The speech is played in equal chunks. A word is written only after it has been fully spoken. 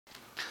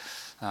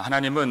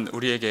하나님은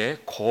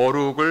우리에게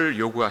거룩을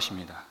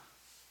요구하십니다.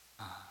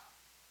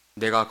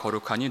 내가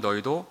거룩하니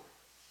너희도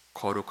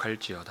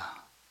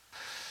거룩할지어다.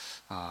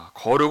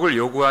 거룩을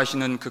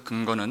요구하시는 그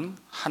근거는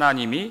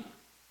하나님이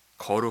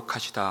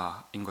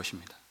거룩하시다인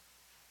것입니다.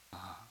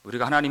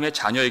 우리가 하나님의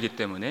자녀이기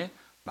때문에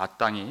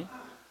마땅히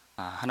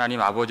하나님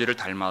아버지를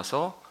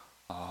닮아서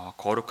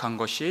거룩한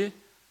것이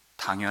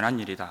당연한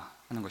일이다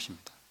하는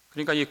것입니다.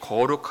 그러니까 이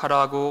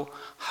거룩하라고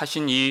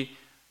하신 이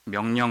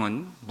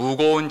명령은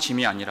무거운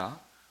짐이 아니라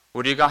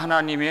우리가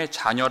하나님의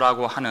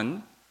자녀라고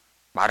하는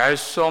말할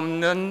수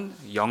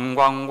없는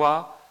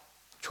영광과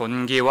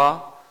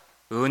존귀와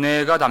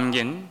은혜가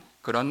담긴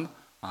그런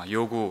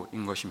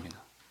요구인 것입니다.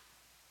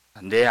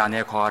 내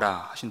안에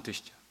거하라 하신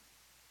뜻이죠.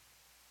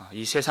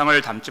 이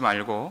세상을 닮지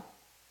말고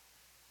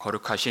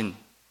거룩하신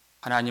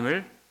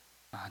하나님을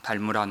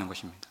닮으라는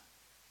것입니다.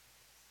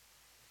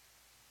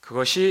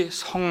 그것이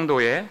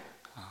성도의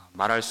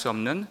말할 수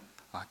없는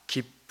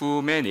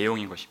기쁨의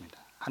내용인 것입니다.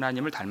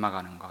 하나님을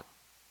닮아가는 것.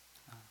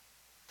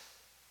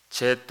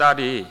 제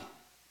딸이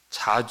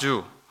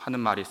자주 하는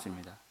말이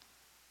있습니다.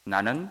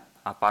 나는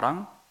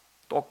아빠랑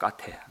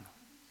똑같아.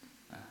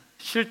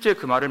 실제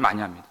그 말을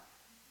많이 합니다.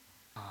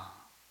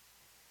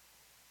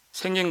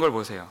 생긴 걸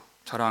보세요.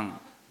 저랑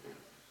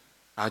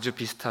아주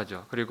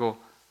비슷하죠.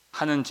 그리고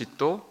하는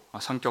짓도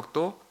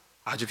성격도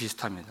아주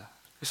비슷합니다.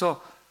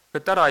 그래서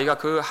그 딸아이가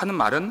그 하는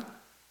말은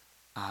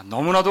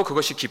너무나도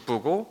그것이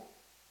기쁘고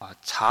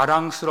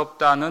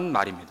자랑스럽다는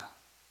말입니다.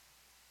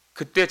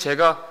 그때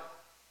제가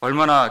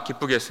얼마나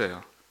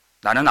기쁘겠어요.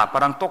 나는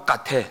아빠랑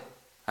똑같아.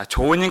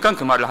 좋으니까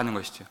그 말을 하는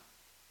것이죠.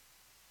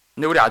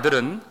 근데 우리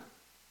아들은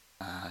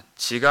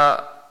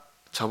지가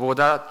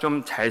저보다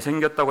좀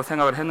잘생겼다고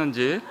생각을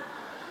했는지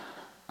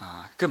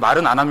그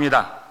말은 안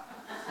합니다.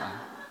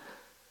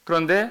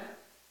 그런데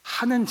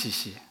하는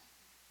짓이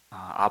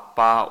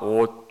아빠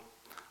옷,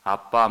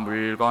 아빠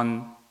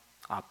물건,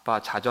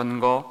 아빠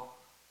자전거,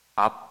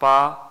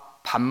 아빠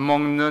밥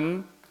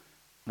먹는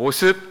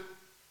모습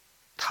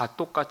다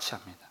똑같이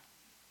합니다.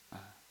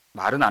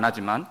 말은 안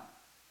하지만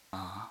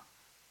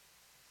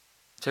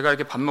제가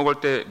이렇게 밥 먹을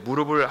때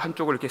무릎을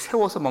한쪽을 이렇게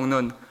세워서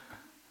먹는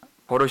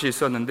버릇이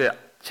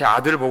있었는데 제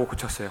아들을 보고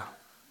고쳤어요.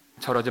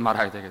 저러지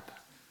말아야 되겠다.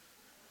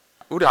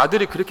 우리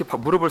아들이 그렇게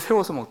무릎을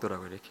세워서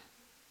먹더라고요. 이렇게.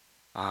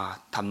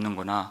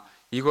 닮는구나.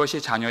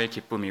 이것이 자녀의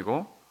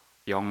기쁨이고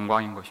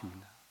영광인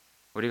것입니다.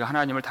 우리가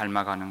하나님을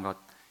닮아가는 것,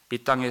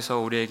 이 땅에서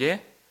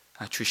우리에게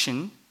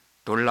주신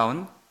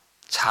놀라운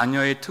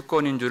자녀의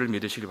특권인 줄을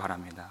믿으시기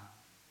바랍니다.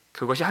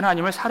 그것이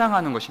하나님을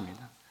사랑하는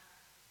것입니다.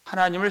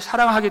 하나님을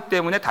사랑하기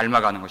때문에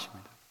닮아가는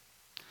것입니다.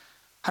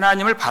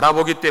 하나님을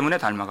바라보기 때문에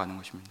닮아가는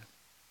것입니다.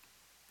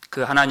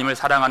 그 하나님을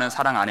사랑하는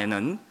사랑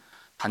안에는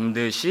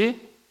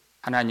반드시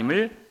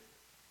하나님을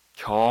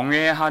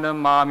경외하는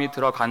마음이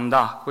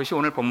들어간다. 그것이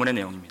오늘 본문의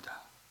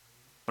내용입니다.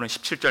 오늘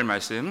 17절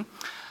말씀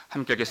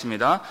함께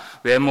읽겠습니다.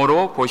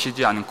 외모로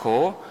보시지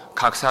않고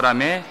각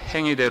사람의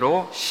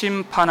행위대로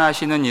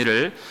심판하시는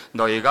이를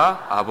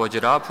너희가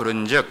아버지라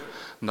부른즉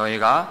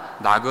너희가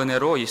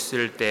나그네로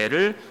있을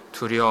때를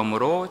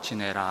두려움으로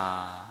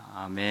지내라.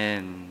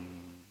 아멘.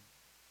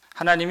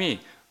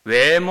 하나님이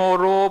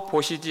외모로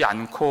보시지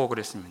않고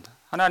그랬습니다.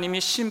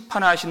 하나님이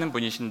심판하시는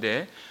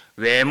분이신데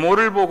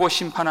외모를 보고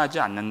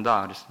심판하지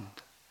않는다 그랬습니다.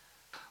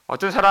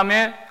 어떤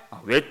사람의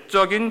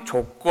외적인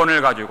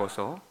조건을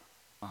가지고서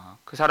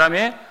그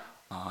사람의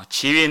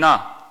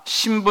지위나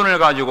신분을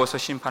가지고서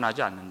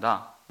심판하지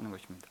않는다 하는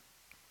것입니다.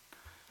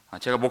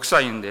 제가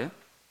목사인데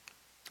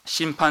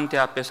심판대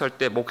앞에 설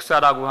때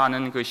목사라고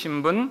하는 그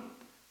신분,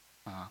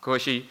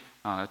 그것이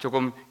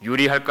조금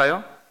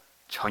유리할까요?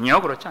 전혀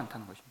그렇지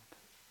않다는 것입니다.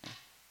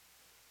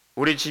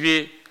 우리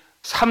집이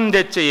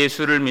 3대째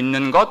예수를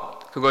믿는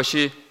것,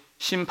 그것이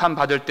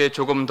심판받을 때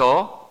조금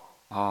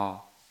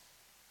더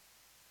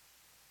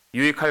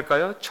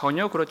유익할까요?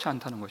 전혀 그렇지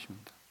않다는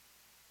것입니다.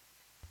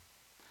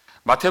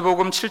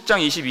 마태복음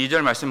 7장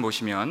 22절 말씀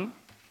보시면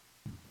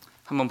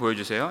한번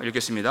보여주세요.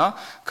 읽겠습니다.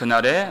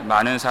 그날에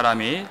많은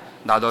사람이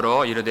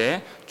나더러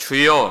이르되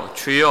주여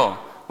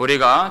주여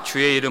우리가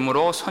주의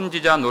이름으로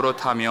선지자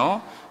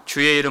노릇하며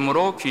주의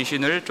이름으로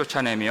귀신을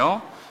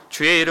쫓아내며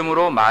주의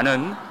이름으로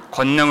많은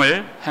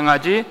권능을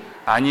행하지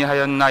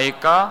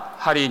아니하였나이까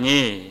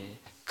하리니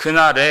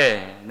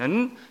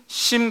그날에는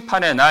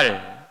심판의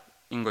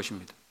날인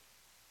것입니다.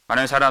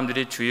 많은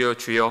사람들이 주여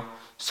주여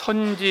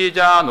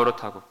선지자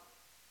노릇하고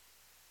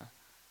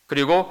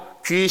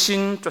그리고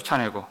귀신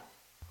쫓아내고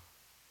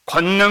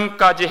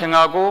권능까지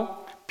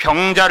행하고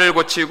병자를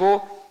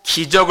고치고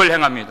기적을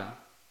행합니다.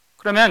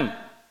 그러면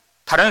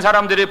다른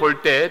사람들이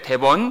볼 때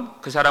대부분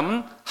그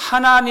사람은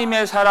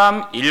하나님의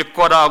사람일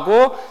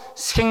거라고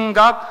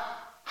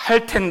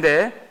생각할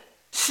텐데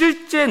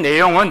실제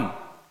내용은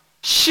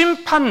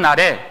심판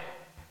날에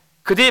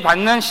그들이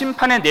받는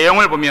심판의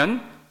내용을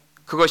보면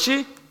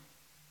그것이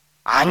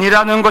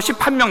아니라는 것이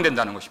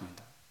판명된다는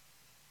것입니다.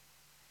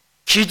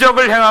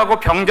 기적을 행하고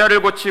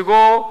병자를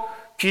고치고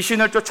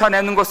귀신을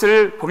쫓아내는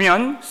것을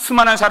보면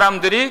수많은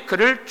사람들이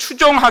그를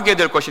추종하게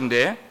될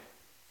것인데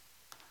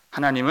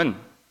하나님은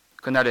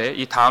그날에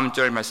이 다음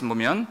절 말씀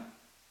보면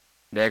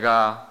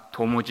내가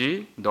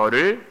도무지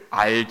너를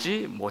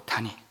알지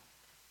못하니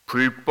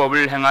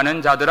불법을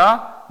행하는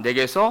자들아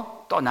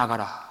내게서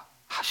떠나가라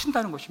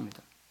하신다는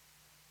것입니다.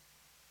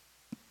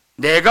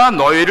 내가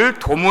너희를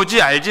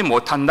도무지 알지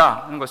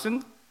못한다 하는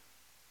것은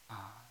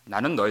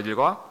나는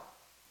너희들과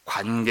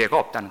관계가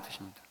없다는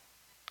뜻입니다.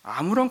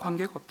 아무런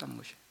관계가 없다는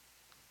것이에요.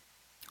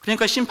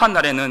 그러니까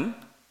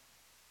심판날에는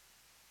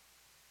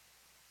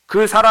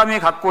그 사람이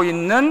갖고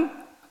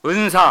있는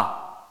은사,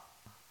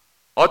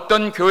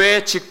 어떤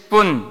교회의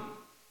직분,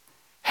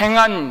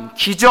 행한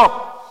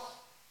기적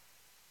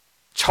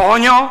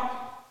전혀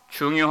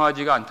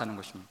중요하지가 않다는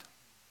것입니다.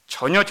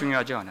 전혀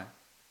중요하지 않아요.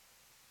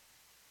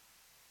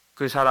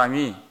 그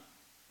사람이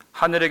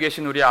하늘에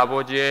계신 우리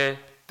아버지의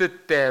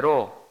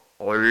뜻대로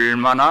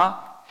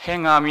얼마나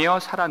행하며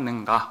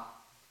살았는가,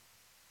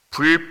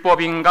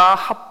 불법인가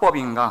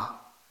합법인가,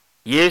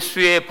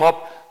 예수의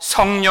법,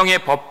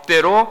 성령의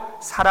법대로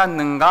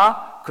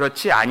살았는가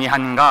그렇지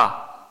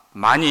아니한가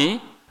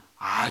만이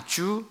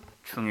아주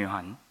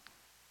중요한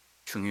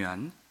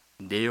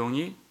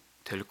내용이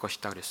될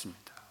것이다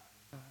그랬습니다.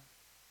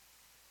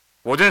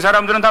 모든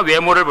사람들은 다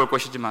외모를 볼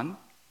것이지만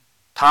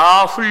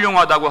다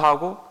훌륭하다고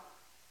하고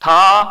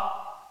다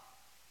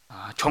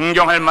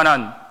존경할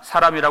만한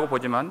사람이라고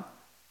보지만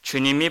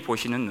주님이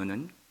보시는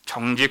눈은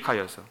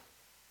정직하여서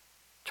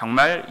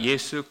정말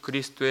예수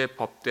그리스도의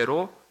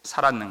법대로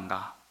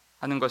살았는가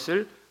하는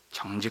것을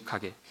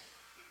정직하게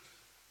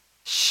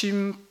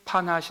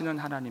심판하시는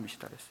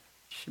하나님이시다 그랬어요.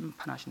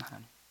 심판하시는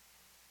하나님.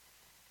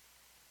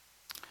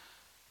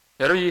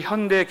 여러분, 이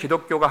현대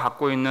기독교가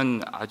갖고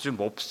있는 아주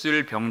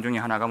몹쓸 병 중에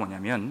하나가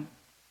뭐냐면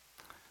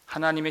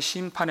하나님의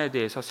심판에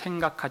대해서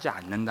생각하지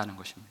않는다는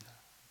것입니다.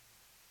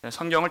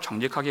 성경을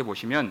정직하게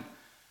보시면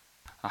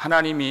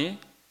하나님이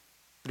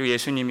그리고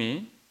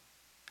예수님이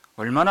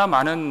얼마나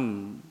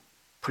많은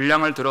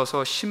분량을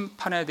들어서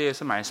심판에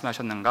대해서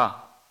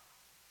말씀하셨는가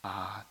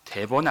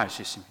대번 알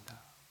수 있습니다.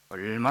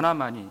 얼마나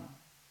많이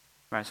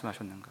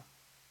말씀하셨는가.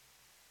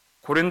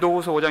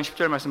 고린도후서 5장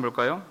 10절 말씀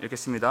볼까요?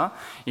 읽겠습니다.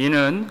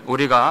 이는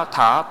우리가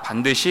다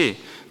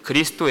반드시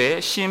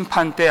그리스도의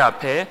심판대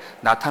앞에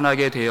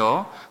나타나게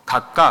되어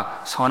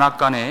각각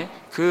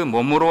선악간에 그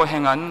몸으로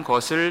행한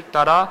것을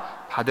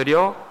따라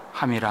받으려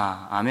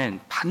함이라.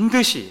 아멘.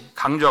 반드시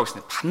강조하고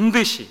있습니다.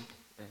 반드시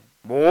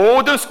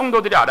모든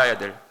성도들이 알아야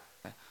될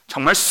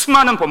정말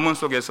수많은 본문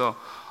속에서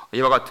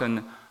이와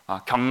같은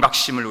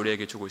경각심을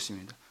우리에게 주고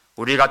있습니다.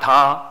 우리가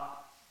다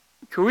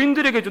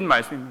교인들에게 준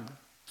말씀입니다.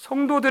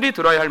 성도들이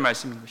들어야 할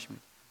말씀인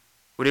것입니다.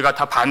 우리가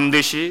다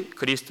반드시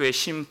그리스도의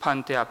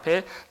심판대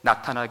앞에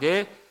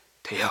나타나게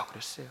되어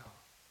그랬어요.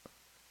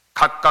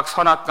 각각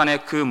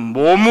선악간에 그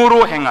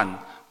몸으로 행한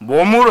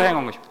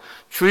것입니다.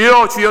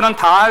 주여 주여는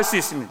다 할 수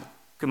있습니다.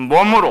 그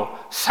몸으로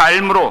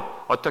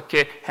삶으로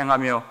어떻게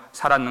행하며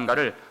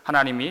살았는가를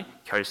하나님이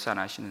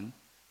결산하시는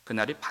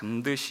그날이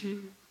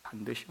반드시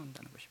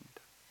온다는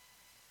것입니다.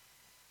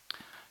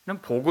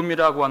 이런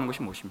복음이라고 하는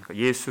것이 무엇입니까?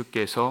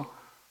 예수께서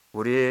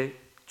우리의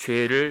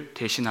죄를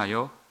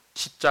대신하여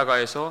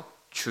십자가에서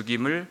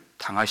죽임을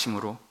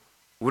당하심으로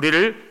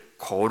우리를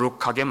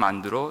거룩하게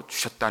만들어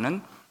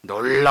주셨다는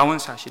놀라운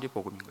사실이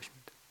복음인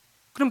것입니다.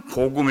 그럼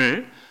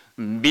복음을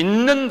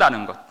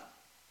믿는다는 것,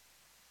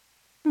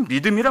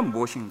 믿음이란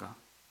무엇인가?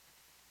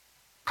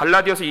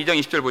 갈라디아서 2장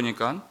 20절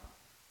보니까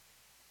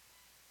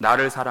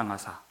나를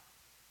사랑하사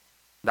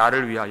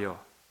나를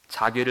위하여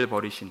자기를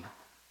버리신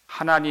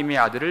하나님의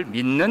아들을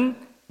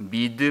믿는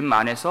믿음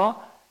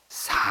안에서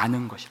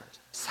사는 것이라.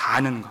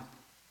 사는 것.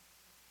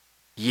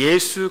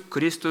 예수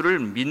그리스도를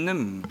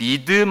믿는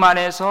믿음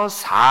안에서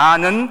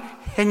사는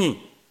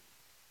행위.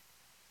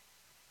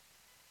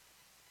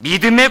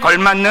 믿음에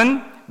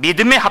걸맞는,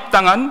 믿음에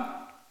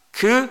합당한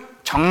그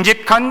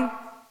정직한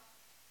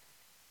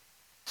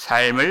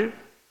삶을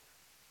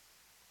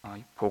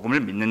복음을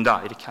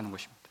믿는다 이렇게 하는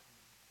것입니다.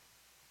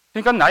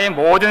 그러니까 나의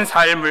모든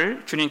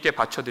삶을 주님께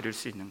바쳐드릴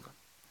수 있는 것,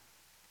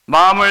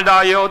 마음을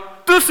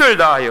다하여 뜻을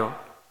다하여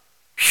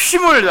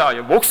힘을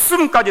다하여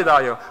목숨까지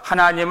다하여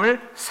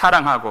하나님을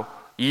사랑하고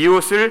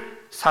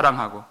이웃을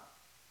사랑하고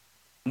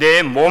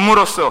내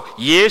몸으로서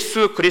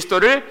예수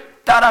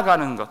그리스도를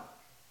따라가는 것,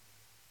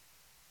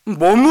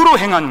 몸으로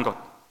행한 것,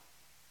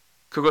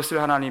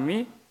 그것을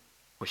하나님이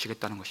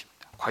보시겠다는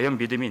것입니다. 과연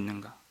믿음이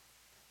있는가?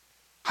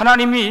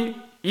 하나님이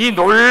이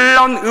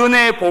놀라운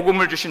은혜의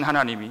복음을 주신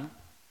하나님이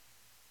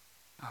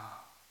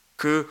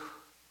그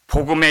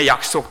복음의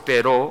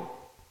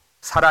약속대로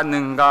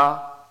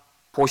살았는가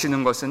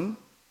보시는 것은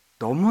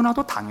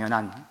너무나도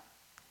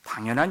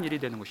당연한 일이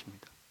되는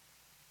것입니다.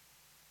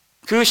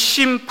 그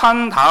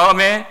심판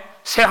다음에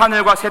새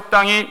하늘과 새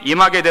땅이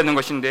임하게 되는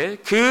것인데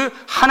그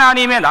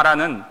하나님의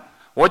나라는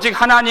오직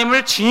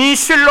하나님을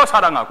진실로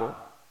사랑하고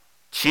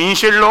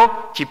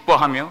진실로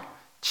기뻐하며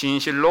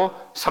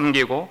진실로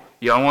섬기고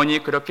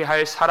영원히 그렇게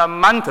할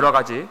사람만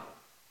들어가지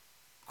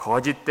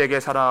거짓되게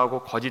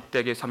사랑하고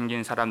거짓되게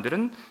섬긴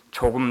사람들은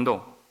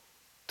조금도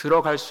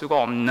들어갈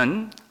수가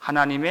없는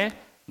하나님의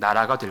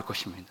나라가 될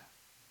것입니다.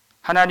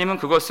 하나님은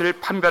그것을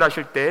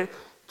판별하실 때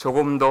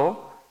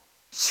조금도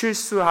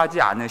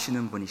실수하지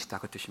않으시는 분이시다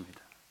그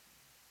뜻입니다.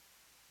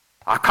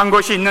 악한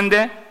것이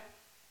있는데,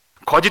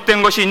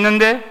 거짓된 것이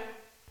있는데,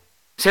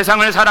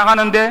 세상을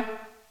사랑하는데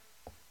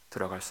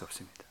들어갈 수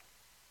없습니다.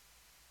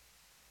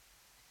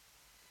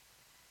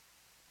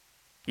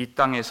 이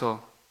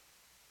땅에서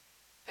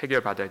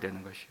해결받아야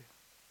되는 것이에요.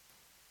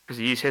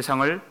 그래서 이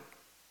세상을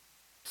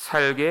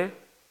살게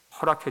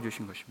허락해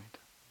주신 것입니다.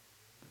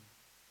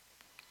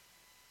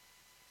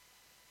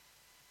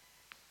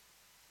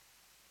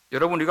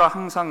 여러분, 우리가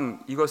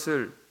항상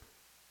이것을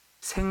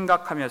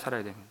생각하며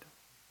살아야 됩니다.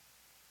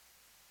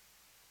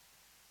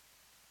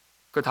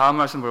 그 다음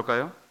말씀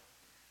볼까요?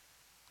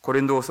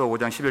 고린도후서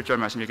 5장 11절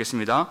말씀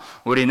읽겠습니다.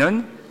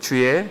 우리는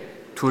주의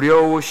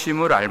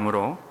두려우심을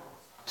알므로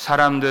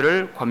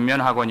사람들을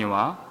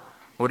권면하거니와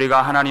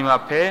우리가 하나님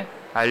앞에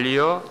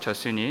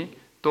알리어졌으니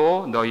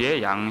또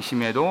너희의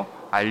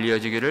양심에도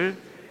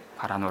알려지기를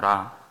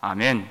바라노라.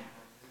 아멘.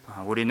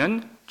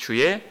 우리는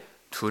주의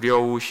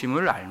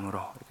두려우심을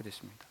알므로, 이렇게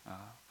됐습니다.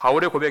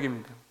 바울의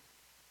고백입니다.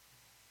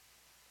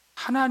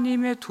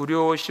 하나님의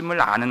두려우심을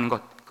아는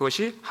것,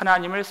 그것이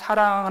하나님을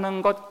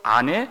사랑하는 것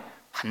안에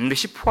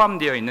반드시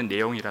포함되어 있는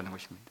내용이라는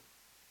것입니다.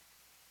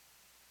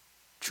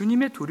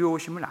 주님의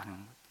두려우심을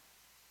아는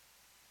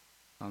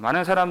것.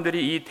 많은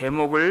사람들이 이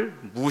대목을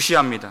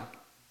무시합니다.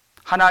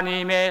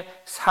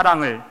 하나님의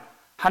사랑을,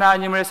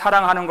 하나님을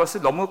사랑하는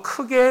것을 너무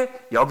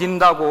크게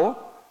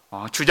여긴다고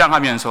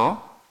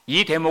주장하면서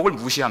이 대목을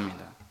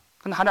무시합니다.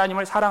 그건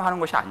하나님을 사랑하는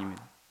것이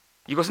아닙니다.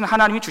 이것은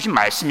하나님이 주신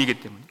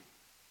말씀이기 때문에.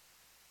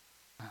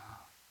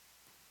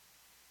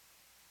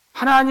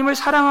 하나님을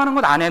사랑하는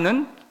것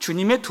안에는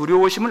주님의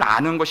두려우심을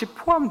아는 것이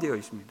포함되어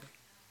있습니다.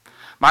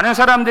 많은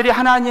사람들이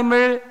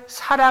하나님을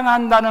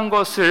사랑한다는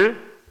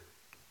것을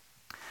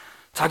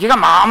자기가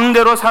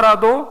마음대로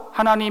살아도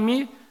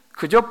하나님이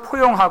그저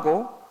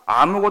포용하고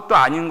아무것도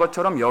아닌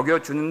것처럼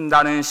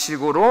여겨준다는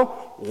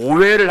식으로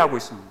오해를 하고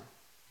있습니다.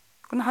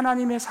 그건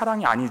하나님의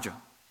사랑이 아니죠.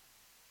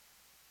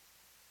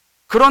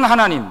 그런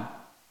하나님,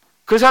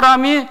 그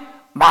사람이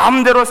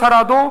마음대로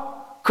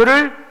살아도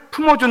그를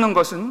품어주는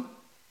것은,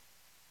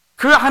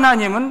 그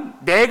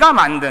하나님은 내가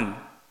만든,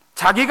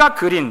 자기가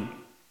그린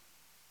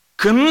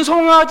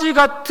금송아지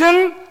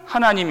같은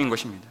하나님인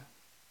것입니다.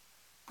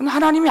 그건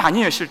하나님이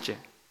아니에요, 실제.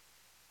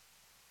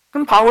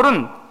 그럼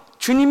바울은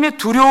주님의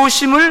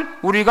두려우심을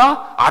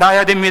우리가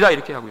알아야 됩니다,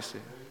 이렇게 하고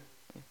있어요.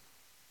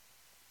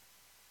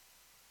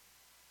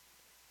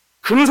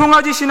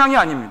 금송아지 신앙이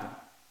아닙니다.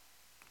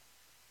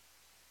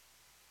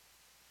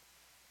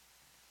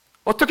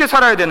 어떻게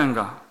살아야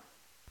되는가?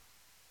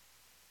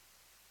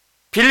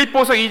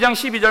 빌립보서 2장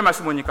 12절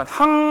말씀 보니까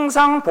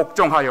항상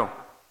복종하여,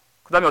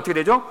 그 다음에 어떻게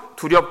되죠?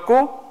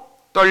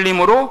 두렵고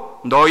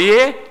떨림으로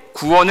너희의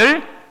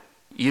구원을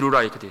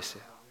이루라, 이렇게 되어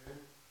있어요.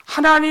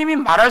 하나님이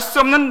말할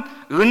수 없는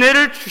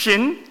은혜를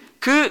주신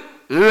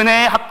그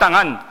은혜에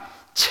합당한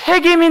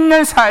책임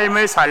있는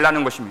삶을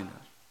살라는 것입니다.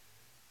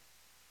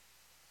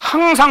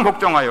 항상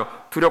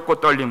복종하여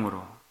두렵고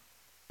떨림으로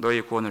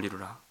너희의 구원을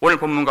이루라. 오늘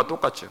본문과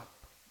똑같죠.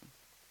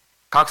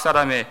 각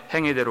사람의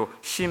행위대로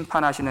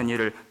심판하시는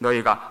이를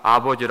너희가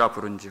아버지라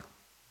부른즉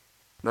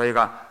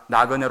너희가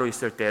나그네로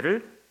있을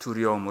때를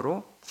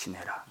두려움으로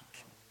지내라.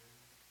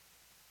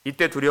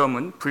 이때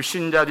두려움은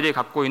불신자들이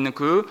갖고 있는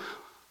그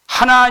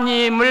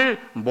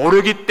하나님을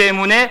모르기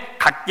때문에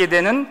갖게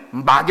되는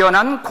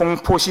막연한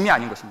공포심이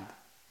아닌 것입니다.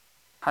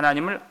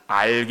 하나님을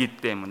알기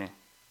때문에,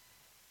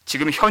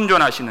 지금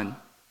현존하시는,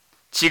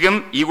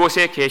 지금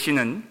이곳에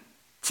계시는,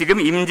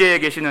 지금 임재에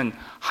계시는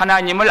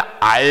하나님을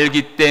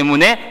알기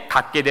때문에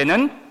갖게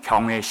되는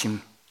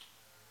경외심,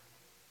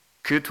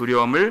 그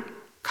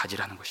두려움을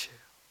가지라는 것이에요.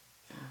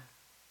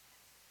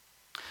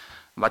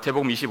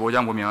 마태복음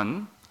 25장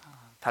보면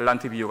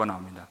달란트 비유가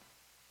나옵니다.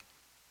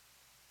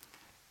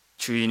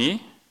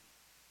 주인이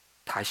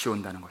다시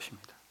온다는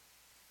것입니다.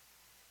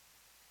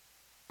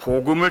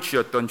 복음을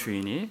주었던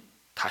주인이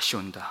다시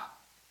온다.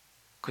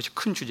 그것이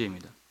큰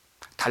주제입니다.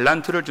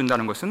 달란트를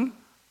준다는 것은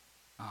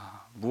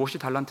무엇이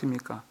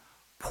달란트입니까?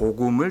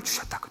 복음을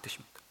주셨다, 그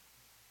뜻입니다.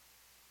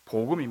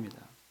 복음입니다.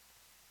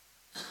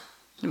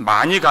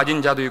 많이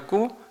가진 자도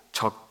있고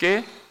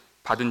적게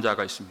받은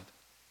자가 있습니다.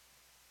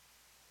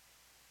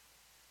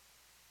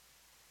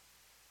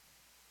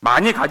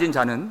 많이 가진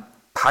자는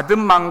받은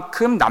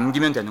만큼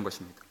남기면 되는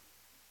것입니다.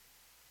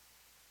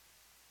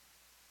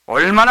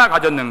 얼마나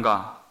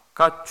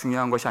가졌는가가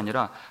중요한 것이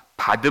아니라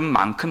받은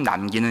만큼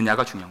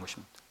남기느냐가 중요한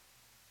것입니다.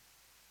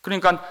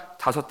 그러니까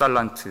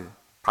 5달란트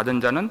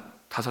받은 자는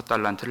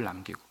 5달란트를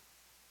남기고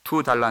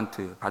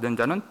 2달란트 받은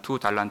자는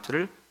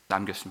 2달란트를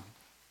남겼습니다.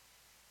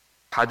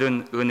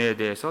 받은 은혜에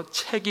대해서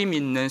책임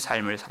있는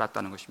삶을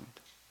살았다는 것입니다.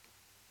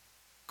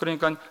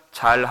 그러니까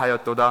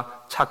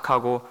잘하였도다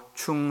착하고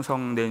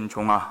충성된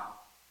종아,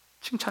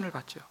 칭찬을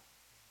받죠.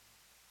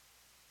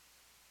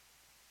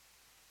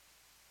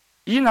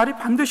 이 날이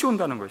반드시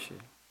온다는 것이에요.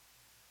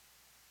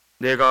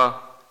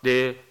 내가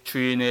내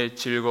주인의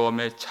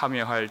즐거움에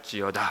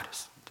참여할지어다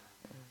그랬습니다.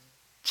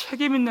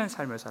 책임 있는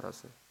삶을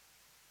살았어요.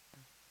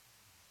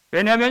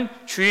 왜냐하면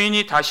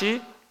주인이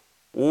다시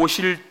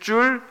오실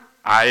줄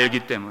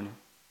알기 때문에,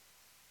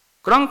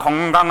 그런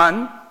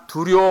건강한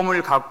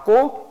두려움을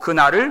갖고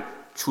그날을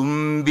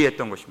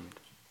준비했던 것입니다.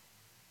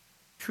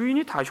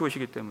 주인이 다시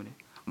오시기 때문에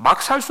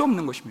막 살 수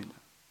없는 것입니다.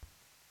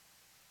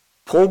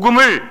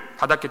 복음을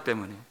받았기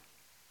때문에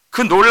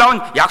그 놀라운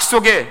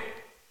약속의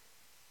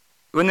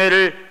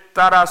은혜를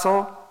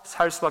따라서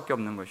살 수밖에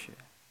없는 것이에요.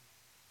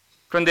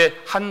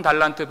 그런데 한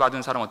달란트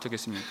받은 사람 어떻게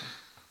했습니까?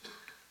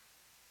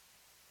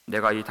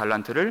 내가 이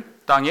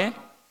달란트를 땅에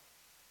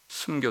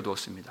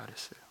숨겨두었습니다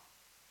그랬어요.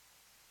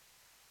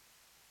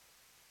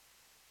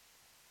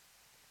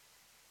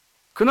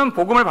 그는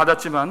복음을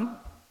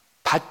받았지만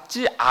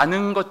받지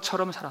않은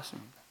것처럼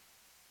살았습니다.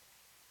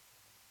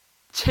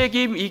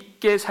 책임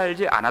있게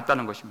살지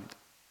않았다는 것입니다.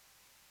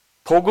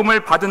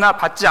 복음을 받으나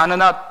받지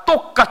않으나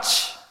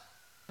똑같이,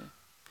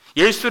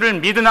 예수를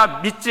믿으나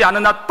믿지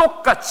않으나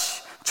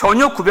똑같이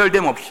전혀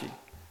구별됨 없이.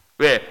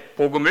 왜?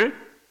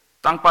 복음을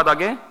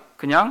땅바닥에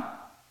그냥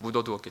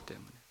묻어두었기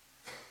때문에.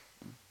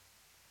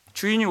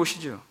 주인이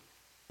오시죠.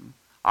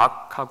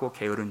 악하고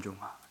게으른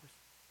종아.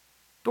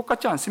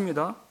 똑같지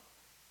않습니다.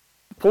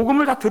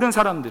 복음을 다 들은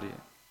사람들이에요.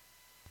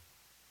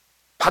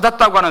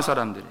 받았다고 하는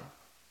사람들이에요.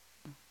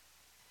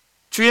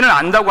 주인을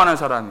안다고 하는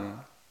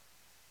사람이에요.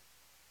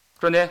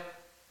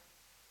 그런데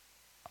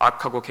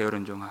악하고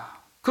게으른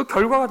종아, 그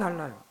결과가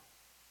달라요.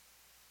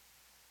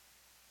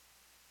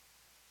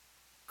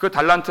 그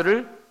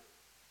달란트를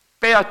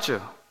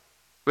빼앗죠.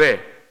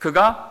 왜?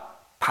 그가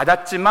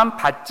받았지만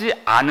받지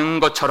않은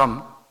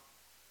것처럼,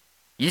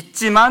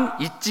 있지만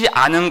있지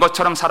않은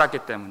것처럼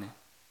살았기 때문에.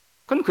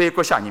 그건 그의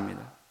것이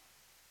아닙니다.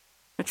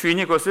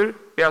 주인이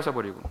그것을 빼앗아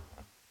버리고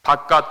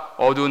바깥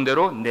어두운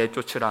데로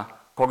내쫓으라.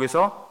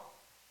 거기서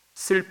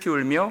슬피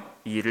울며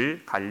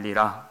이를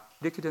갈리라.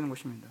 이렇게 되는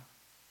것입니다.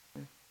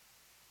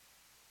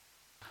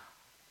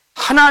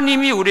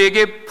 하나님이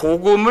우리에게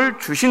복음을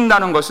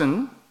주신다는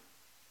것은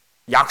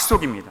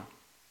약속입니다.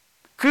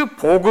 그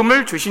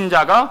복음을 주신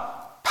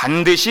자가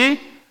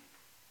반드시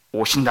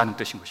오신다는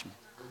뜻인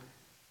것입니다.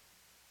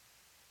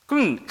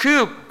 그럼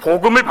그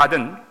복음을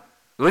받은,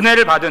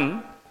 은혜를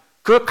받은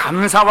그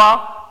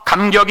감사와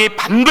감격이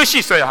반드시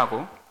있어야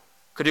하고,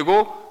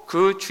 그리고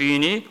그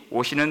주인이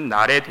오시는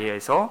날에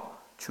대해서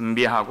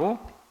준비하고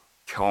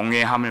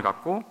경외함을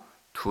갖고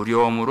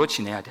두려움으로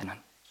지내야 되는,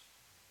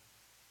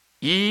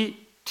 이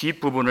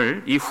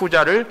뒷부분을, 이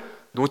후자를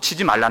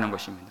놓치지 말라는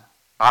것입니다.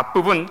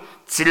 앞부분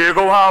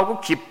즐거워하고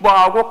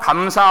기뻐하고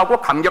감사하고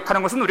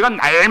감격하는 것은 우리가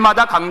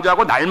날마다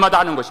강조하고 날마다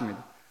하는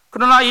것입니다.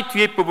 그러나 이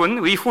뒤에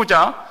부분, 이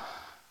후자,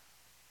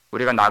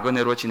 우리가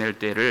나그네로 지낼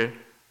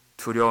때를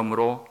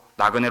두려움으로,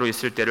 나그네로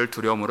있을 때를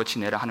두려움으로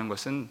지내라 하는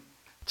것은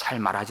잘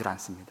말하지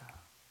않습니다.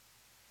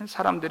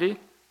 사람들이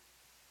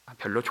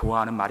별로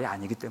좋아하는 말이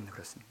아니기 때문에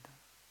그렇습니다.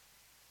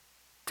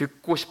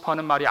 듣고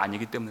싶어하는 말이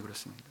아니기 때문에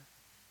그렇습니다.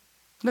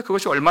 근데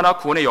그것이 얼마나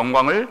구원의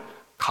영광을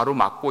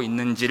가로막고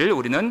있는지를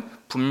우리는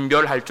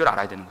분별할 줄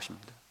알아야 되는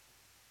것입니다.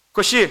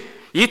 그것이,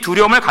 이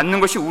두려움을 갖는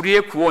것이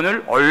우리의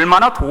구원을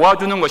얼마나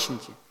도와주는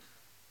것인지,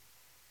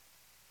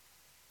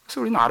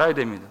 그래서 우리는 알아야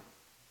됩니다.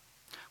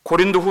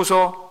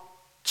 고린도후서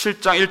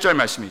 7장 1절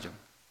말씀이죠.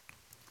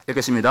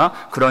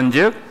 읽겠습니다.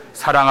 그런즉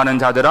사랑하는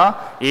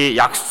자들아, 이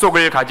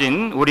약속을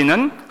가진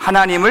우리는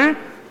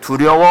하나님을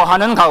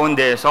두려워하는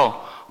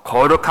가운데에서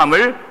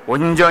거룩함을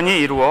온전히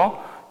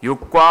이루어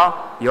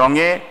육과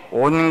영의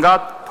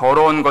온갖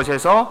더러운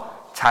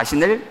것에서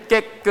자신을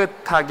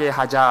깨끗하게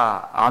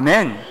하자.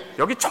 아멘.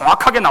 여기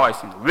정확하게 나와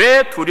있습니다.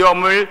 왜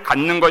두려움을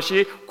갖는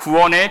것이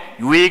구원에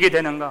유익이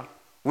되는가?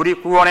 우리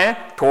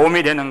구원에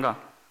도움이 되는가?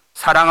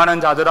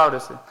 사랑하는 자들아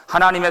그랬어요.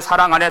 하나님의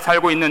사랑 안에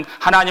살고 있는,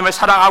 하나님을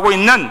사랑하고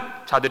있는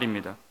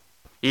자들입니다.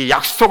 이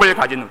약속을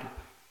가진 우리,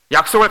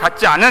 약속을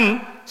갖지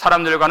않은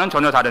사람들과는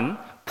전혀 다른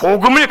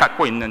복음을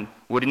갖고 있는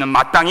우리는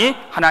마땅히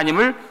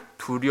하나님을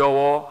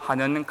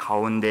두려워하는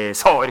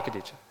가운데에서, 이렇게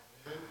되죠.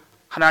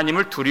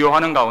 하나님을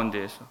두려워하는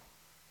가운데에서.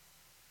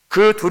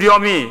 그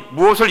두려움이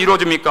무엇을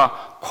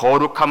이루어줍니까?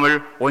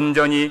 거룩함을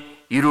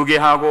온전히 이루게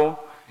하고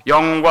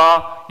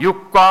영과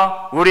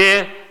육과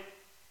우리의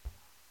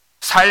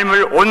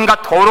삶을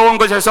온갖 더러운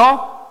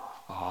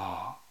것에서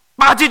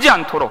빠지지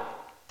않도록,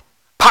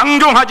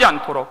 방종하지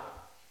않도록,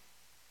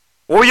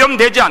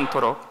 오염되지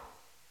않도록,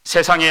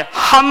 세상에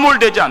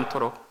함몰되지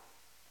않도록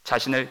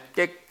자신을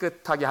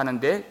깨끗하게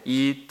하는데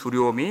이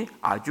두려움이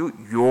아주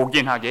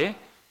요긴하게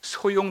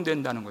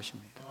소용된다는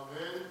것입니다.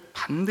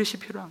 반드시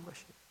필요한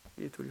것이에요.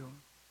 이 두려움.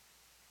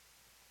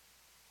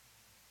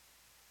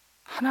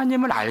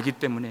 하나님을 알기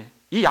때문에,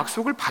 이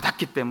약속을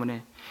받았기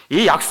때문에,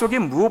 이 약속이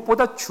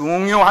무엇보다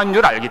중요한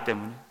줄 알기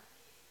때문에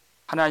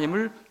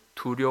하나님을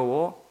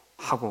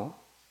두려워하고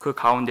그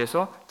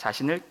가운데서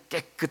자신을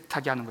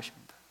깨끗하게 하는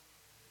것입니다.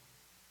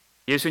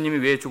 예수님이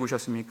왜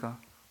죽으셨습니까?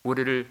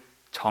 우리를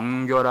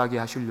정결하게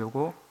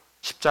하시려고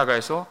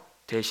십자가에서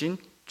대신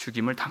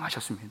죽임을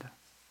당하셨습니다.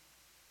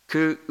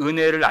 그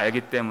은혜를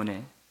알기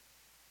때문에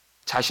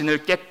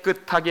자신을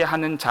깨끗하게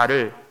하는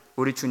자를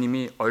우리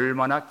주님이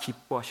얼마나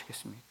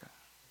기뻐하시겠습니까?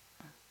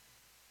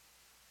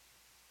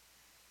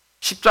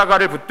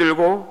 십자가를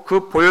붙들고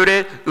그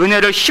보혈의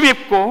은혜를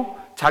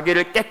힘입고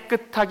자기를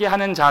깨끗하게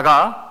하는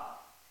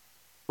자가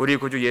우리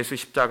구주 예수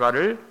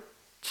십자가를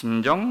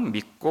진정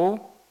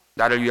믿고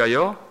나를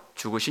위하여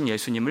죽으신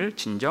예수님을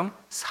진정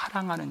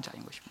사랑하는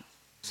자인 것입니다.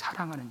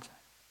 사랑하는 자.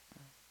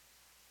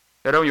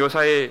 여러분,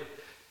 요사이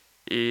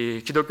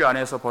이 기독교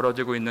안에서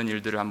벌어지고 있는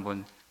일들을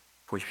한번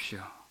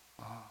보십시오.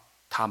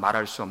 다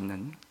말할 수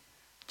없는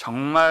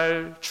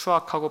정말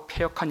추악하고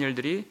패역한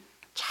일들이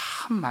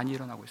참 많이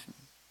일어나고 있습니다.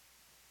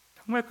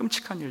 정말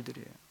끔찍한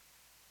일들이에요.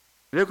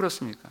 왜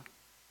그렇습니까?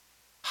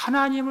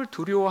 하나님을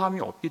두려워함이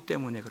없기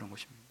때문에 그런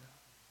것입니다.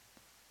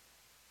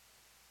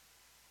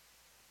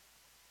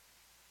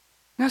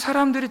 그냥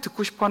사람들이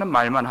듣고 싶어하는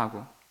말만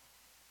하고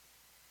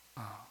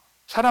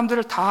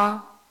사람들을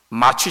다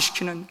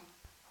마취시키는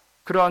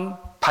그런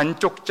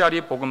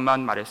반쪽짜리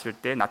복음만 말했을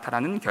때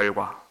나타나는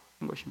결과인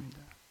것입니다.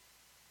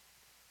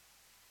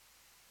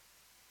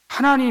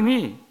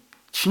 하나님이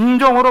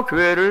진정으로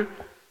교회를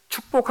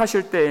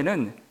축복하실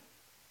때에는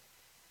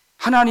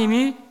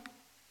하나님이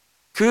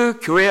그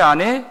교회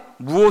안에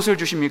무엇을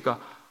주십니까?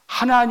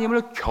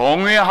 하나님을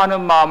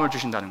경외하는 마음을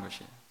주신다는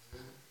것이에요.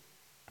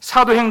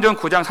 사도행전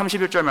 9장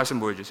 31절 말씀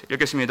보여주세요.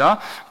 읽겠습니다.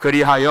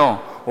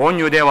 그리하여 온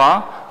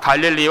유대와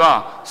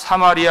갈릴리와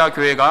사마리아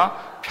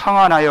교회가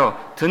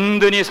평안하여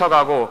든든히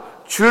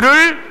서가고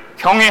주를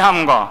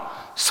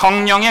경외함과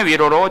성령의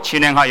위로로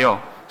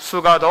진행하여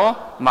수가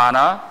더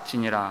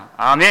많아지니라.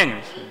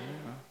 아멘.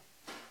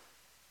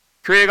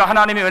 교회가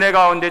하나님의 은혜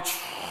가운데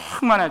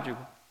충만해지고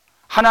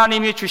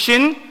하나님이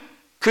주신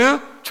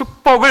그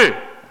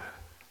축복을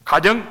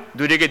가득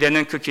누리게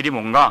되는 그 길이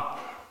뭔가?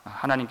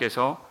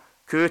 하나님께서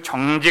그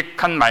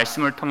정직한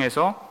말씀을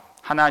통해서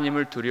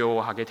하나님을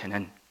두려워하게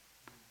되는,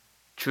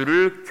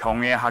 주를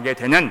경외하게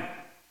되는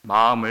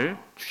마음을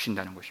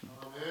주신다는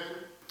것입니다.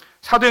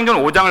 사도행전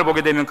 5장을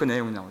보게 되면 그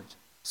내용이 나오죠.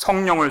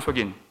 성령을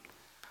속인,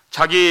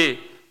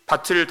 자기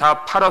밭을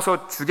다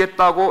팔아서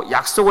주겠다고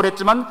약속을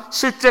했지만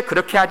실제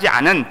그렇게 하지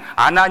않은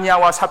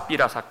아나니아와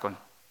삽비라 사건.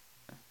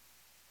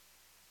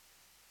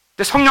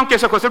 근데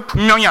성령께서 그것을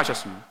분명히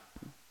하셨습니다.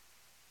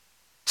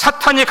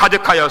 사탄이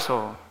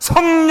가득하여서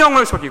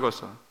성령을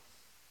속이고서,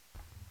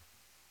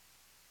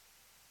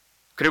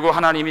 그리고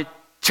하나님이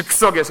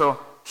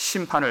즉석에서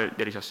심판을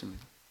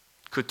내리셨습니다.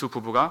 그 두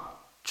부부가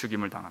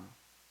죽임을 당합니다.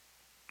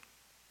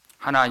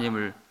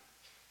 하나님을,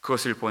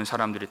 그것을 본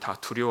사람들이 다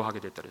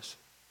두려워하게 됐다 그랬어요.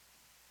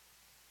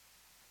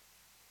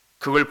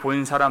 그걸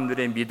본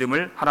사람들의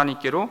믿음을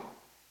하나님께로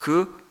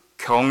그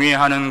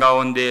경외하는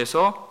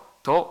가운데에서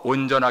더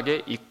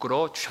온전하게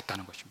이끌어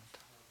주셨다는 것입니다.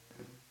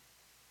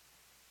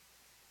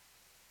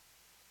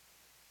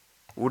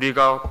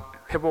 우리가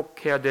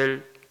회복해야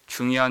될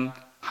중요한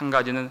한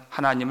가지는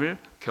하나님을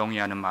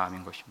경외하는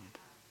마음인 것입니다.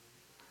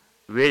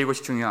 왜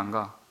이것이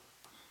중요한가?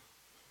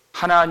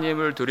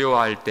 하나님을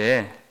두려워할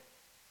때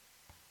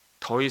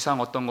더 이상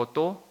어떤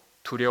것도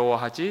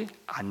두려워하지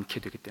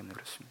않게 되기 때문에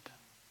그렇습니다.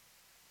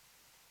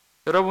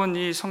 여러분,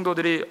 이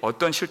성도들이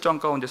어떤 실정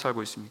가운데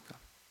살고 있습니까?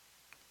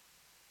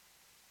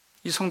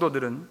 이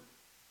성도들은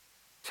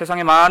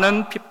세상의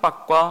많은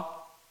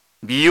핍박과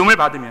미움을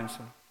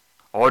받으면서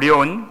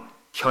어려운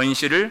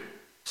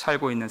현실을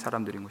살고 있는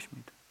사람들인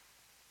것입니다.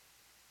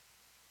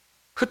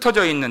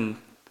 흩어져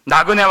있는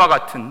나그네와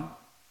같은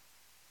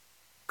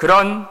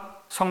그런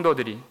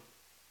성도들이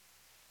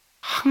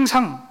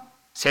항상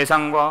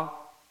세상과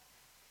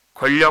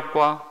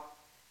권력과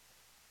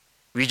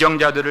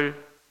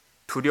위정자들을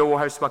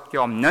두려워할 수밖에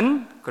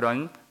없는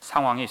그런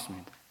상황에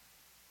있습니다.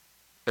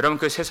 여러분,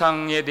 그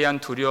세상에 대한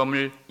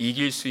두려움을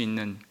이길 수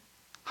있는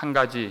한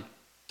가지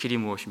길이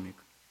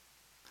무엇입니까?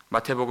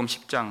 마태복음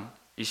 10장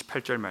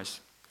 28절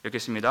말씀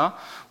읽겠습니다.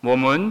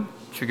 몸은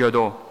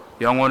죽여도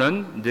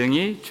영혼은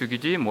능히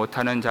죽이지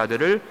못하는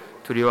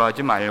자들을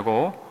두려워하지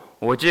말고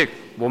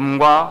오직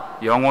몸과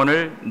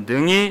영혼을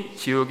능히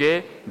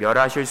지옥에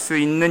멸하실 수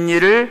있는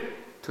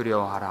일을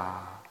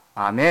두려워하라.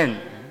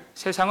 아멘.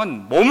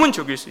 세상은 몸은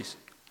죽일 수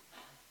있어요.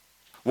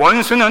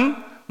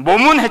 원수는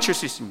몸은 해칠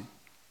수 있습니다.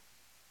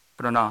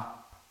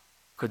 그러나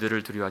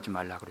그들을 두려워하지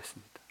말라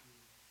그랬습니다.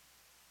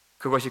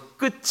 그것이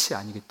끝이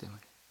아니기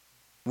때문에.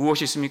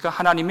 무엇이 있습니까?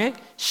 하나님의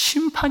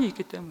심판이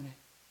있기 때문에.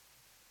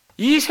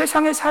 이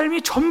세상의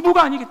삶이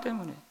전부가 아니기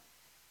때문에.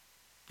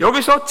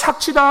 여기서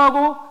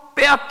착취당하고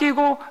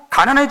빼앗기고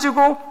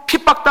가난해지고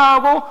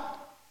핍박당하고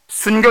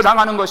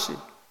순교당하는 것이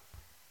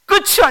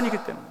끝이 아니기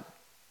때문에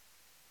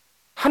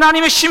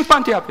하나님의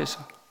심판대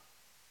앞에서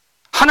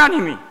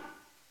하나님이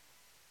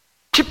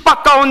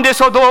핍박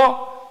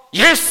가운데서도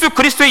예수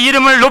그리스도의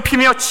이름을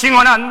높이며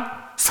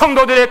증언한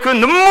성도들의 그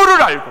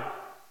눈물을 알고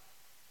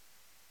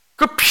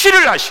그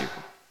피를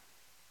아시고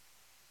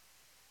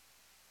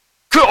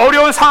그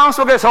어려운 상황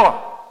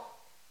속에서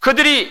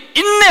그들이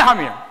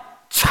인내하며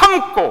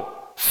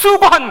참고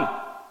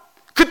수고한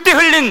그때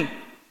흘린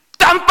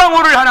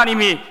땀방울을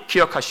하나님이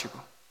기억하시고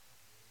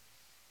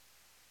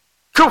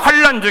그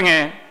환난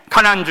중에,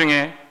 가난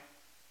중에,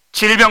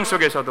 질병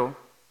속에서도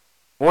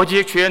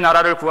오직 주의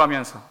나라를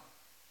구하면서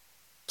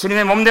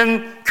주님의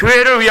몸된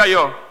교회를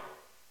위하여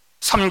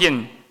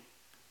섬긴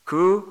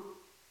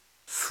그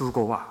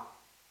수고와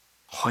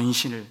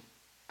헌신을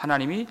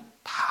하나님이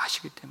다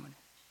하시기 때문에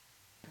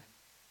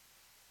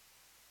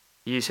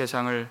이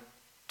세상을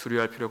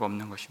두려워할 필요가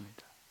없는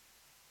것입니다.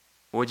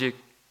 오직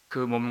그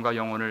몸과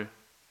영혼을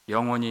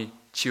영원히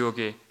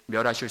지옥에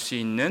멸하실 수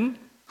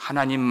있는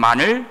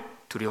하나님만을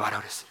두려워하라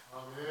그랬어요.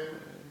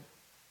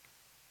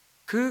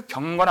 그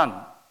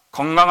경건한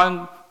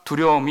건강한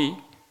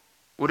두려움이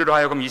우리로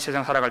하여금 이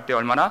세상 살아갈 때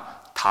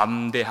얼마나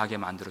담대하게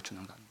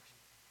만들어주는가 하는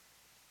것입니다.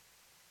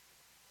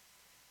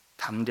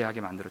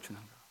 담대하게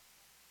만들어주는가.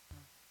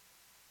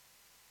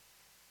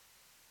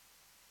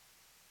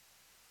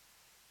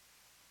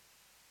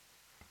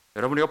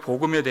 여러분, 우리가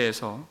복음에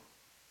대해서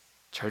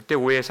절대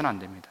오해해서는 안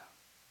됩니다.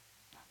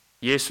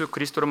 예수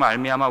그리스도로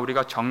말미암아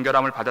우리가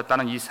정결함을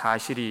받았다는 이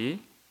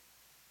사실이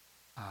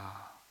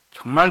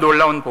정말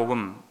놀라운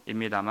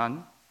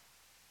복음입니다만,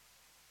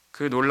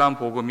 그 놀라운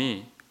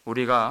복음이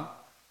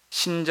우리가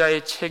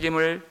신자의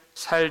책임을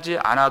살지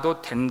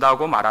않아도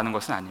된다고 말하는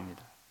것은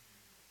아닙니다.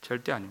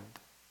 절대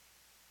아닙니다.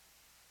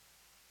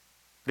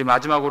 우리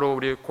마지막으로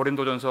우리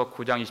고린도전서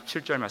 9장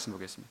 27절 말씀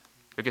보겠습니다.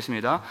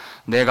 읽겠습니다.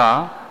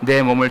 내가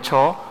내 몸을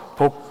쳐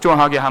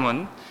복종하게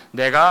함은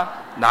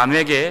내가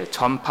남에게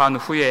전파한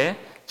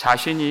후에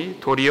자신이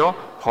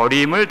도리어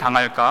버림을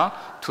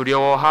당할까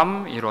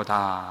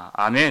두려워함이로다.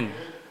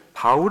 아멘.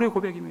 바울의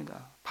고백입니다.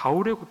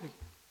 바울의 고백.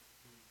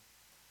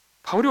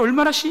 바울이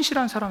얼마나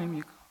신실한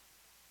사람입니까?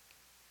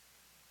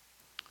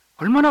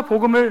 얼마나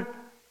복음을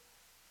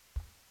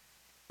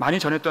많이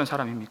전했던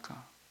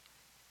사람입니까?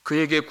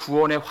 그에게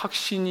구원의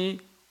확신이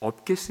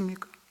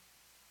없겠습니까?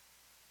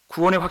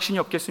 구원의 확신이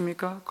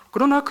없겠습니까?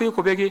 그러나 그의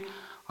고백이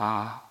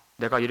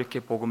내가 이렇게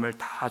복음을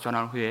다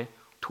전한 후에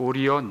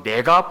도리어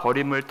내가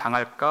버림을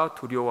당할까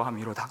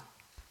두려워함이로다.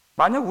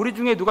 만약 우리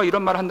중에 누가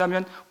이런 말을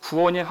한다면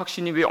구원의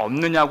확신이 왜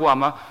없느냐고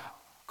아마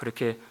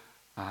그렇게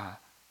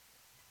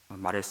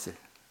말했을,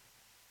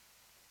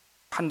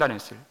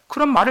 판단했을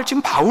그런 말을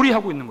지금 바울이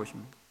하고 있는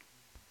것입니다.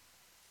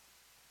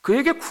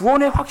 그에게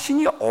구원의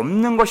확신이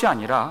없는 것이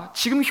아니라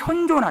지금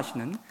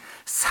현존하시는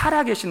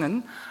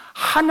살아계시는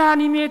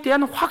하나님에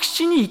대한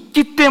확신이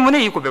있기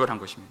때문에 이 고백을 한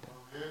것입니다.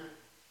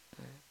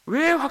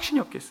 왜 확신이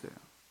없겠어요?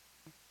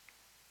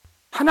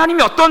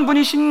 하나님이 어떤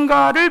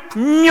분이신가를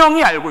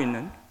분명히 알고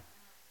있는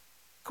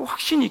그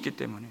확신이 있기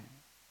때문에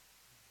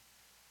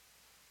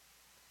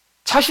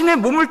자신의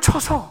몸을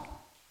쳐서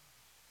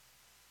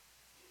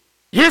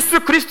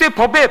예수 그리스도의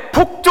법에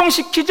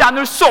복종시키지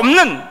않을 수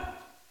없는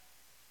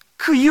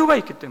그 이유가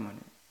있기 때문에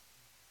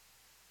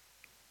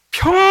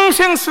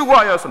평생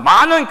수고하여서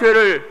많은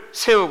교회를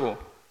세우고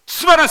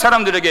수많은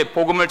사람들에게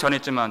복음을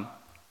전했지만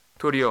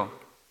도리어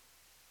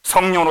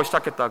성령으로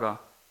시작했다가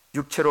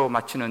육체로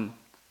마치는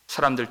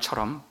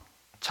사람들처럼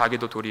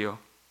자기도 도리어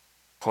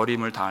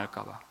버림을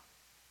당할까 봐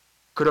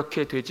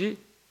그렇게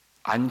되지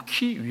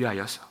않기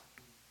위하여서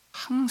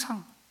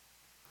항상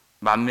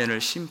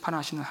만면을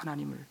심판하시는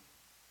하나님을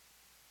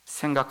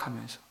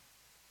생각하면서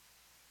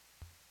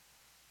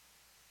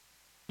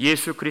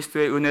예수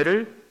그리스도의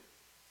은혜를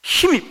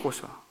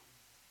힘입고서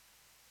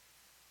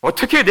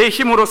어떻게 내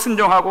힘으로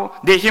순종하고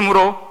내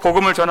힘으로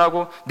복음을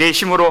전하고 내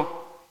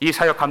힘으로 이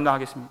사역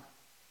감당하겠습니까?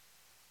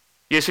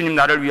 예수님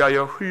나를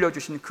위하여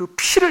흘려주신 그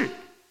피를,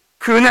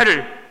 그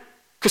은혜를,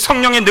 그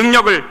성령의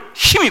능력을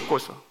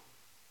힘입고서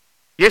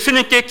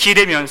예수님께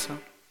기대면서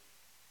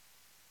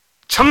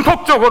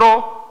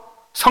전폭적으로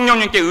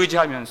성령님께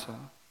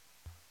의지하면서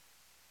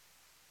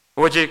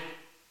오직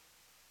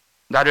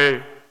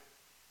나를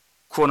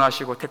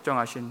구원하시고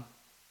택정하신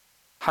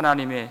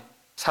하나님의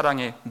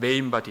사랑에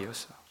매인바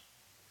되어서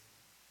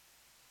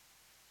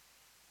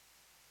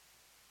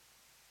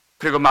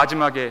그리고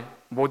마지막에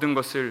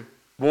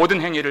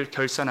모든 행위를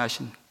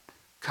결산하신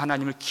그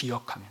하나님을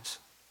기억하면서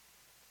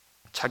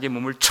자기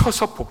몸을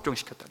쳐서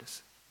복종시켰다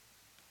그랬어요.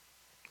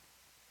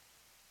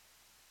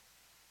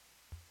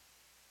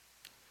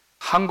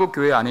 한국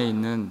교회 안에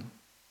있는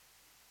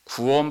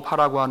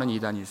구원파라고 하는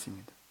이단이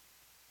있습니다.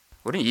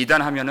 우리는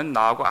이단 하면은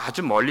나하고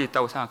아주 멀리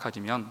있다고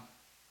생각하지만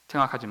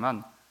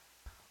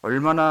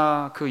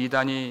얼마나 그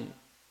이단이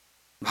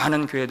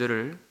많은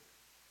교회들을,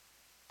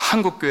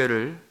 한국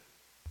교회를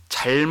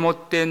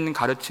잘못된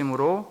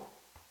가르침으로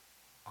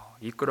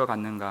이끌어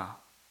갔는가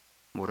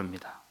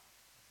모릅니다.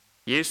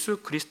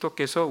 예수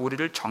그리스도께서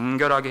우리를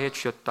정결하게 해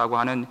주셨다고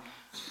하는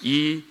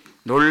이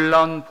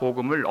놀라운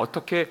복음을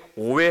어떻게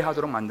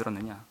오해하도록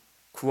만들었느냐?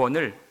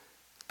 구원을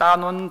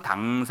따놓은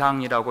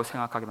당상이라고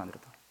생각하게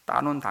만들었다.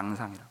 따놓은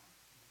당상이라고.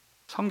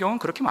 성경은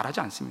그렇게 말하지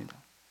않습니다.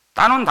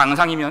 따놓은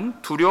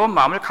당상이면 두려운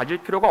마음을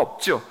가질 필요가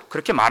없죠.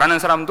 그렇게 말하는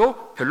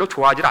사람도 별로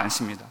좋아하지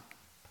않습니다.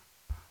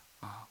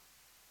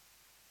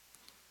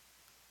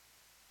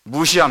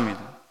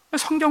 무시합니다.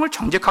 성경을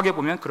정직하게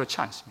보면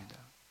그렇지 않습니다.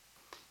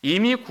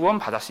 이미 구원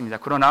받았습니다.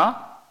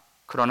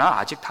 그러나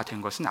아직 다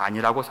된 것은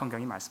아니라고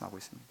성경이 말씀하고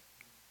있습니다.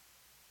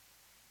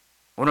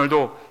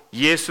 오늘도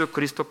예수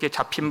그리스도께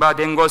잡힌 바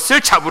된 것을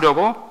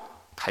잡으려고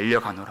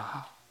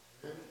달려가노라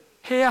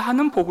해야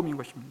하는 복음인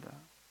것입니다.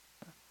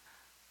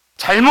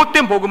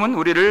 잘못된 복음은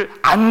우리를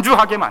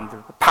안주하게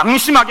만들고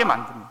방심하게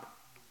만듭니다.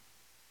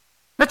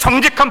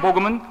 정직한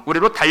복음은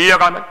우리로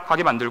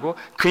달려가게 만들고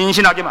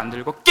근신하게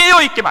만들고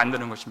깨어있게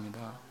만드는 것입니다.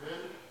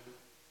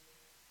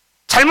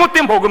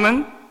 잘못된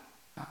복음은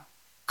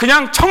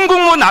그냥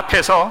천국문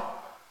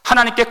앞에서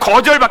하나님께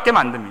거절받게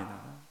만듭니다.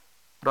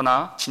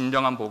 그러나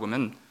진정한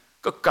복음은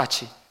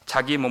끝까지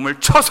자기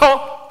몸을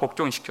쳐서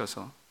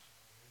복종시켜서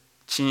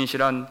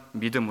진실한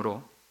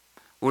믿음으로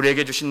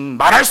우리에게 주신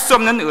말할 수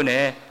없는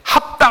은혜에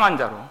합당한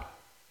자로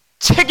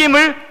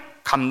책임을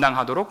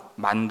감당하도록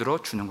만들어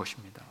주는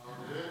것입니다.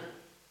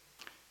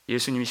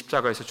 예수님이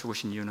십자가에서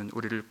죽으신 이유는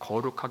우리를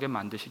거룩하게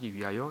만드시기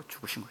위하여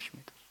죽으신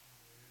것입니다.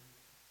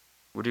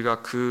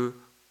 우리가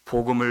그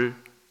복음을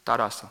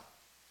따라서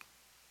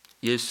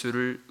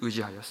예수를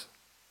의지하여서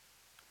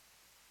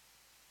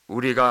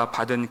우리가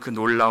받은 그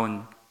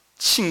놀라운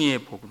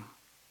칭의의 복음,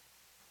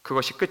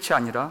 그것이 끝이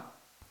아니라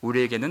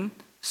우리에게는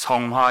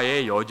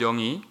성화의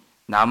여정이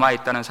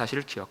남아있다는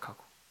사실을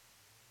기억하고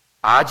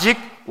아직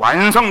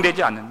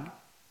완성되지 않은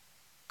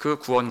그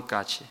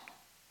구원까지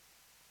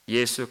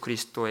예수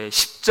그리스도의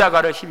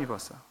십자가를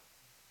힘입어서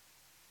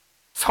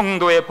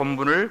성도의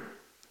본분을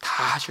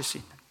다 하실 수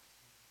있는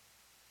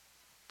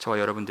저와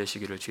여러분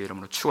되시기를 주의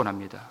이름으로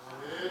축원합니다.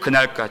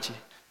 그날까지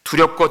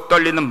두렵고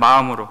떨리는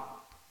마음으로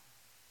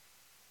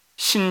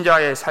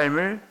신자의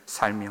삶을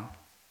살며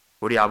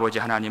우리 아버지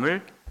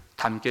하나님을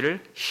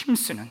닮기를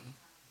힘쓰는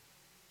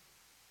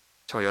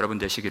저와 여러분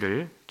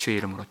되시기를 주의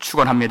이름으로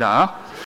축원합니다.